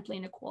dismantle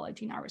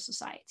inequality in our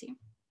society.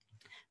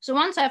 So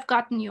once I've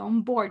gotten you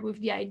on board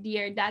with the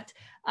idea that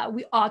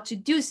we ought to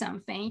do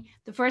something,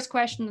 the first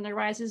question that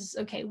arises is,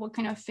 okay, what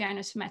kind of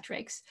fairness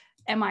metrics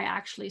am I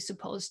actually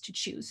supposed to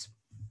choose?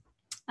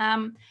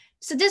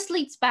 So this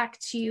leads back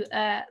to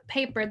a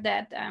paper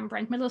that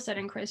Brent Middlestead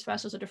and Chris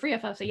Russell, so the three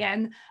of us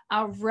again,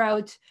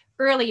 wrote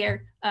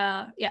earlier,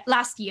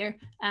 last year,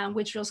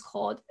 which was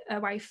called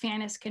Why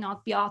Fairness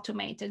Cannot Be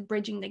Automated,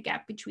 Bridging the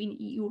Gap Between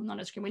EU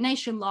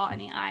Non-Discrimination Law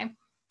and AI.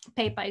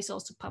 Paper is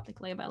also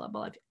publicly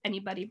available if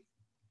anybody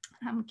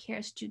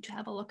cares to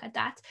have a look at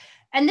that.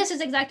 And this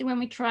is exactly when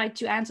we tried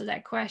to answer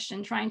that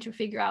question, trying to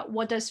figure out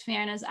what does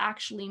fairness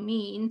actually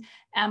mean,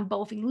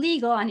 both in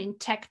legal and in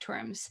tech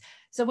terms.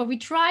 So what we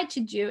tried to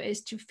do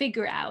is to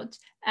figure out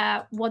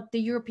what the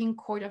European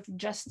Court of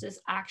Justice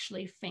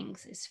actually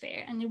thinks is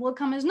fair. And it will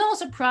come as no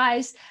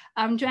surprise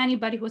to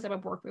anybody who's ever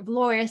worked with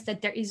lawyers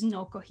that there is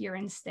no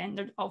coherent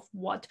standard of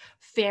what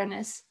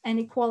fairness and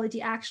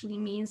equality actually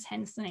means,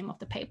 hence the name of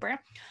the paper.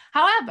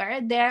 However,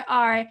 there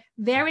are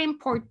very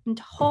important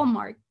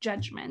hallmark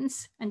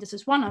judgments, and this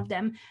is one of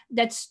them,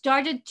 that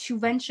started to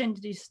venture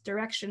into these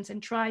directions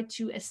and try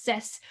to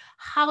assess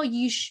how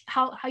you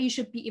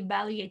should be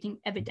evaluating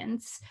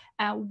evidence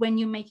when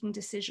you're making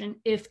decision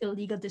if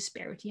illegal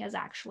disparity has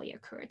actually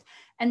occurred.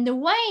 And the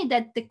way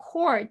that the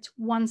court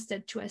wants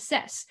that to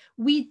assess,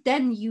 we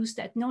then use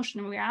that notion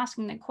and we're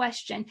asking the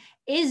question,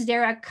 is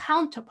there a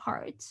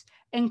counterpart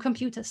in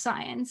computer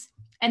science?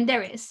 And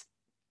there is.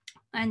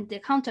 And the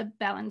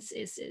counterbalance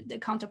is, the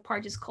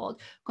counterpart is called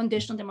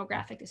conditional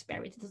demographic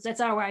disparity. So that's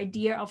our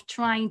idea of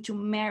trying to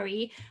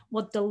marry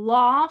what the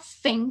law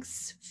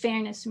thinks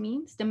fairness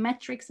means, the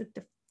metrics that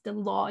the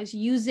law is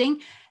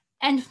using,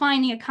 and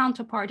finding a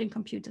counterpart in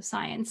computer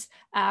science,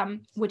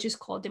 which is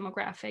called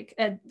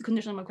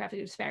conditional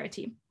demographic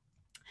disparity.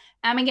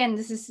 Again,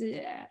 this is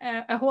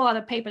a whole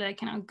other paper that I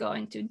cannot go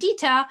into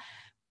detail,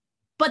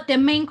 but the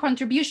main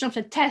contribution of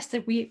the test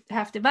that we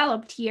have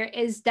developed here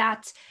is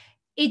that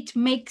it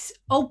makes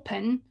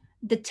open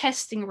the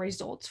testing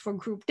results for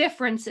group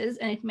differences,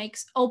 and it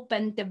makes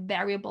open the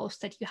variables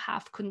that you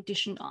have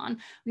conditioned on.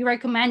 We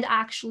recommend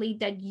actually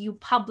that you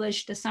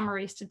publish the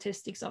summary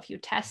statistics of your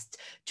tests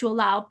to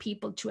allow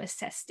people to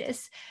assess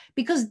this,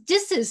 because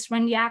this is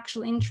when the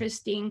actual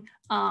interesting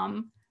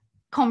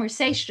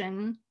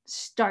conversation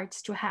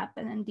starts to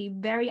happen, and the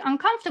very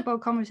uncomfortable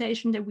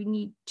conversation that we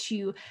need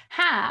to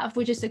have,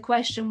 which is the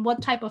question,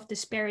 what type of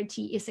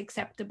disparity is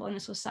acceptable in a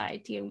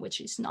society and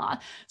which is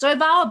not. So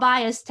if our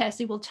bias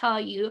test, it will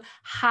tell you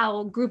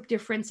how group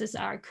differences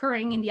are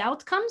occurring in the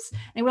outcomes,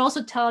 and it will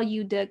also tell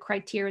you the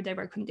criteria they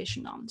were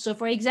conditioned on. So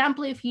for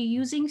example, if you're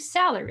using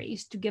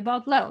salaries to give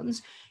out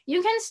loans,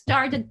 you can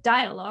start a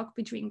dialogue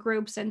between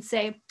groups and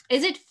say,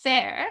 is it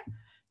fair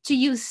to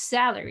use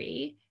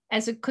salary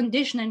as a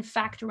conditioning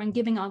factor when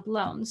giving out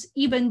loans,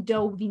 even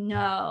though we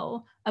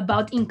know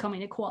about income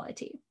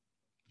inequality?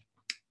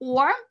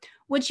 Or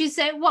would you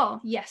say, well,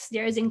 yes,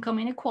 there is income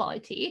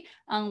inequality,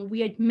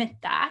 we admit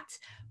that,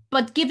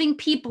 but giving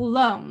people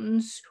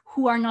loans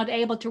who are not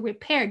able to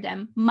repair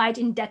them might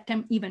indebt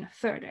them even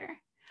further?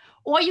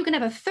 Or you can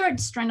have a third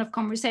strand of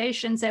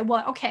conversation, say,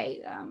 well,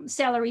 okay,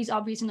 salary is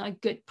obviously not a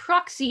good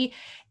proxy.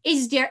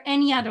 Is there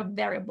any other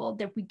variable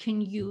that we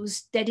can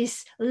use that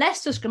is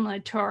less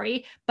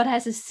discriminatory, but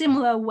has a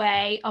similar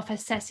way of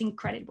assessing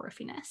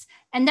creditworthiness?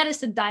 And that is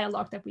the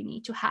dialogue that we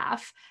need to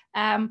have,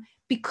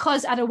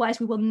 because otherwise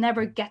we will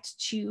never get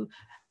to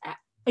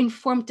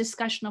informed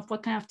discussion of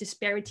what kind of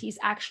disparity is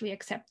actually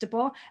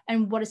acceptable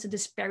and what is the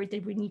disparity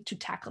that we need to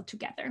tackle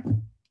together.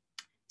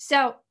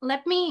 So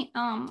let me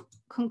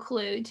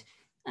conclude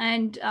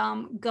and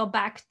go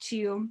back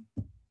to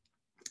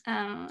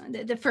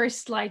the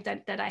first slide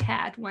that I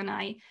had when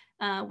I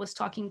was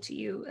talking to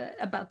you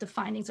about the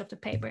findings of the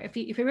paper. If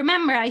you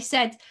remember, I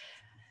said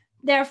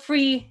there are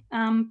three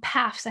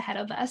paths ahead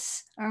of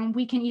us.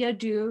 We can either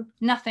do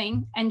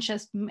nothing and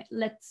just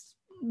let's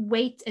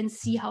wait and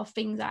see how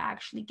things are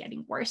actually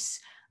getting worse.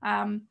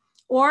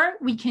 Or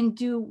we can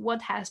do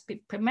what has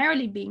been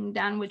primarily being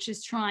done, which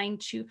is trying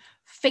to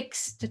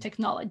fix the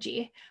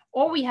technology.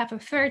 Or we have a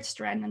third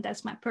strand, and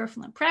that's my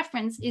personal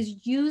preference,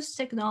 is use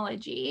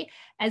technology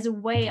as a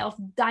way of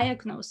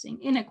diagnosing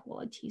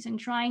inequalities and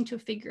trying to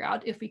figure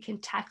out if we can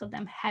tackle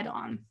them head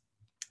on.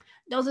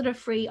 Those are the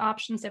three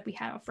options that we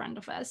have in front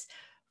of us.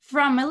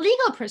 From a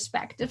legal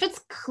perspective, it's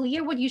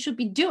clear what you should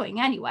be doing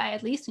anyway,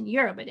 at least in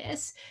Europe it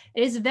is.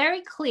 It is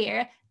very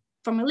clear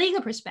from a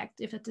legal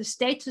perspective that the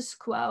status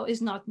quo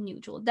is not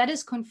neutral. That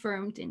is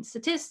confirmed in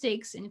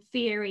statistics, in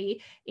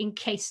theory, in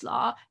case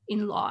law,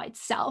 in law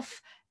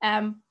itself.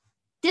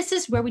 This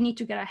is where we need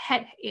to get our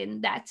head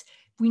in, that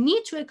we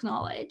need to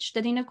acknowledge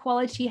that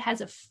inequality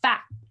has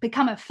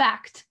become a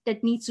fact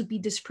that needs to be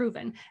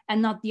disproven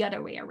and not the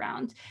other way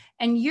around.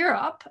 And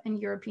Europe and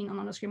European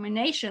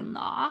non-discrimination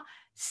law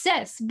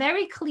says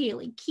very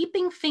clearly,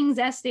 keeping things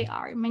as they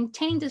are,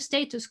 maintain the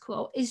status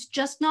quo is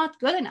just not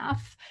good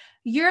enough.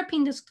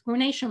 European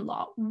discrimination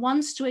law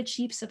wants to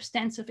achieve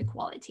substantive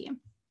equality.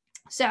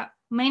 So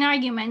main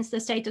arguments, the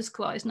status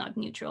quo is not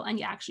neutral and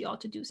you actually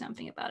ought to do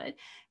something about it.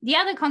 The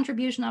other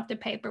contribution of the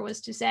paper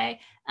was to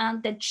say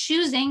that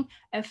choosing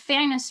a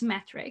fairness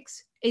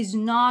metrics is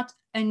not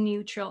a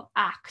neutral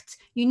act.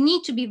 You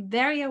need to be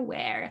very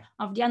aware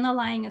of the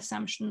underlying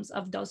assumptions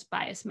of those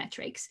bias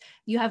metrics.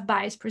 You have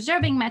bias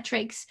preserving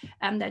metrics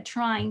that are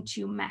trying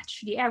to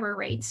match the error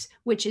rates,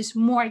 which is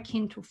more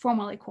akin to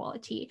formal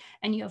equality.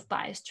 And you have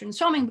bias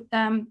transforming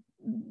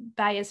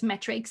bias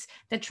metrics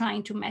that are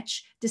trying to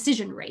match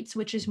decision rates,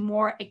 which is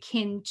more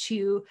akin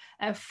to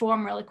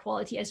formal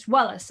equality as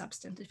well as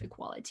substantive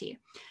equality.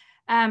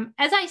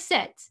 As I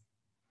said,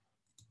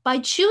 by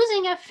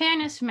choosing a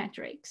fairness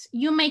metrics,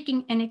 you're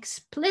making an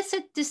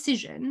explicit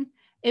decision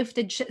if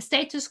the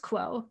status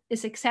quo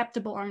is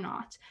acceptable or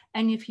not.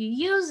 And if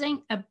you're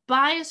using a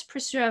bias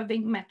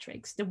preserving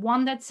metrics, the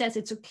one that says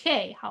it's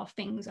okay how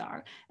things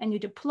are, and you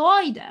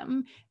deploy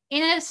them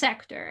in a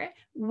sector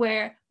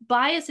where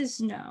bias is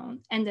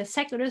known and the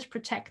sector is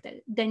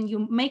protected, then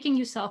you're making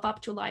yourself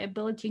up to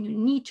liability and you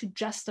need to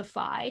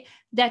justify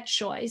that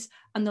choice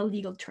on the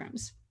legal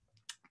terms.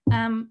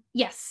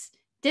 Yes,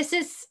 this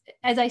is,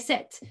 as I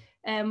said,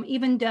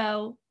 even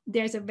though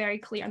there's a very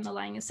clear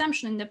underlying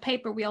assumption in the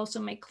paper, we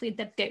also make clear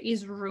that there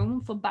is room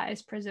for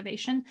bias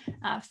preservation,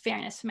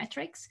 fairness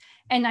metrics.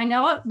 And I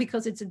know it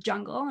because it's a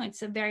jungle.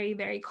 It's a very,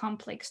 very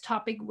complex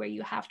topic where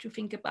you have to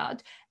think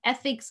about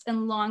ethics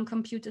and law and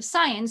computer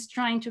science.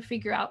 Trying to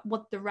figure out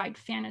what the right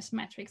fairness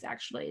metrics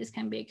actually is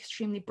can be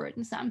extremely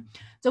burdensome.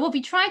 So what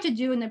we try to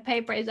do in the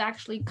paper is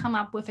actually come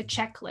up with a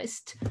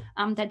checklist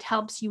that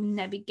helps you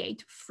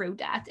navigate through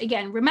that.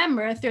 Again,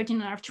 remember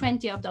 13 out of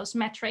 20 of those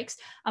metrics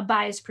are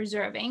bias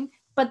preserving,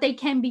 but they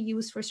can be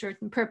used for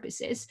certain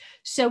purposes.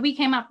 So we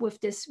came up with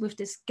this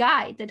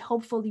guide that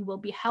hopefully will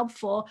be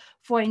helpful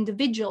for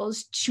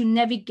individuals to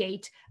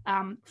navigate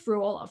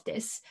through all of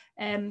this,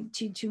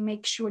 to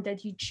make sure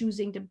that you're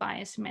choosing the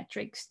bias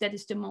metrics that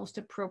is the most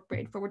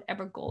appropriate for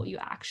whatever goal you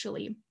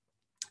actually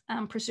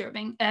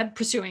pursuing.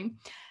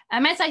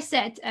 As I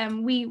said,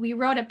 we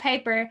wrote a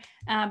paper,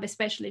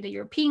 especially the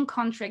European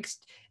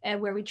context,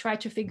 where we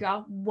tried to figure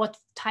out what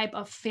type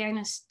of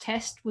fairness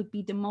test would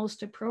be the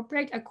most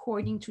appropriate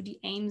according to the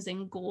aims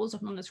and goals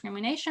of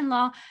non-discrimination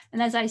law. And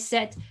as I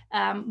said,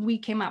 we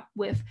came up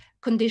with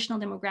conditional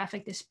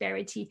demographic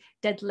disparity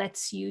that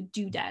lets you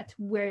do that,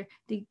 where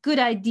the good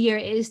idea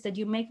is that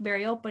you make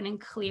very open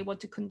and clear what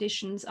the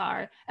conditions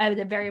are,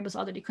 the variables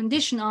are that you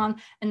condition on,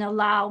 and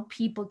allow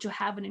people to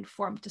have an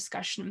informed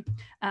discussion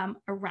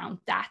around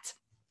that.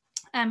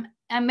 I'm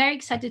very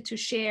excited to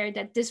share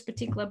that this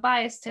particular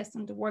bias test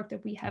and the work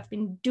that we have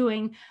been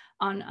doing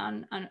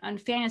on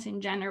fairness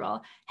in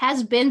general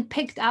has been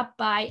picked up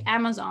by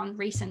Amazon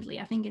recently.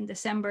 I think in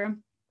December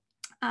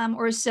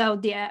or so,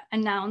 they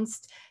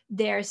announced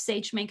their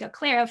SageMaker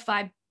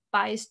Clarify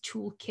bias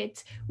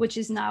toolkit, which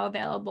is now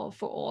available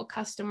for all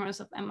customers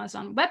of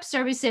Amazon Web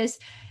Services,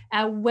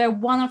 where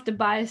one of the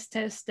bias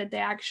tests that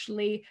they're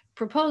actually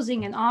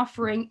proposing and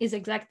offering is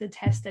exactly the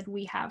test that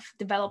we have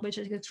developed, which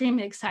is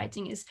extremely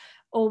exciting. Is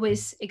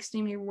always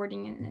extremely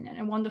rewarding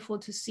and wonderful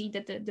to see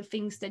that the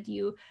things that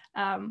you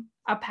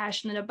are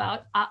passionate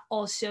about are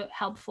also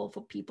helpful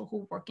for people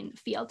who work in the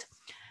field.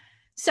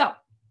 So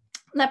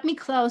let me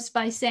close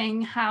by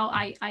saying how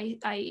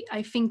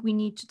I think we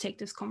need to take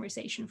this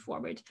conversation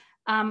forward.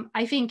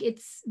 I think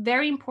it's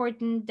very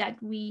important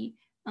that we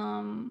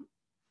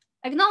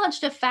acknowledge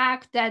the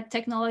fact that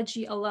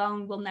technology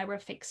alone will never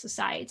fix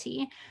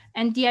society.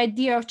 And the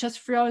idea of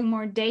just throwing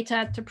more data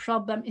at the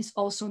problem is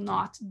also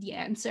not the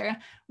answer.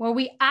 What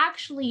we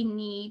actually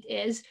need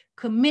is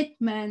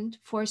commitment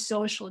for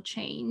social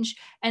change.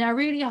 And I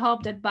really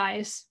hope that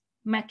bias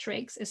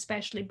metrics,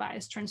 especially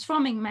bias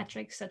transforming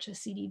metrics such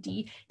as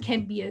CDD,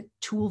 can be a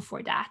tool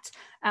for that.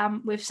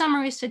 With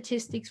summary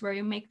statistics where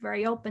you make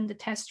very open the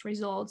test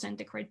results and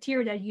the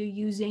criteria that you're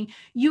using,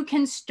 you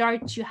can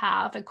start to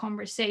have a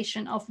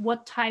conversation of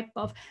what type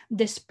of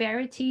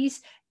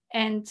disparities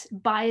and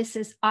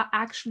biases are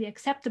actually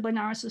acceptable in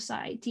our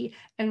society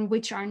and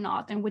which are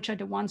not, and which are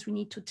the ones we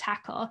need to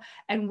tackle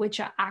and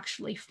which are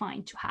actually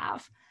fine to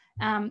have.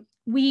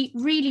 We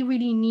really,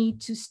 really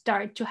need to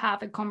start to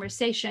have a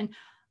conversation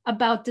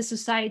about the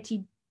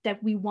society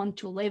that we want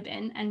to live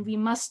in. And we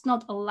must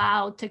not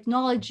allow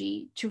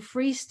technology to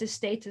freeze the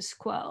status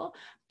quo,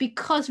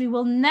 because we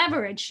will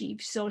never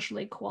achieve social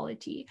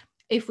equality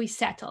if we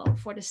settle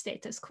for the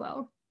status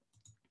quo.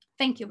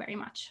 Thank you very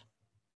much.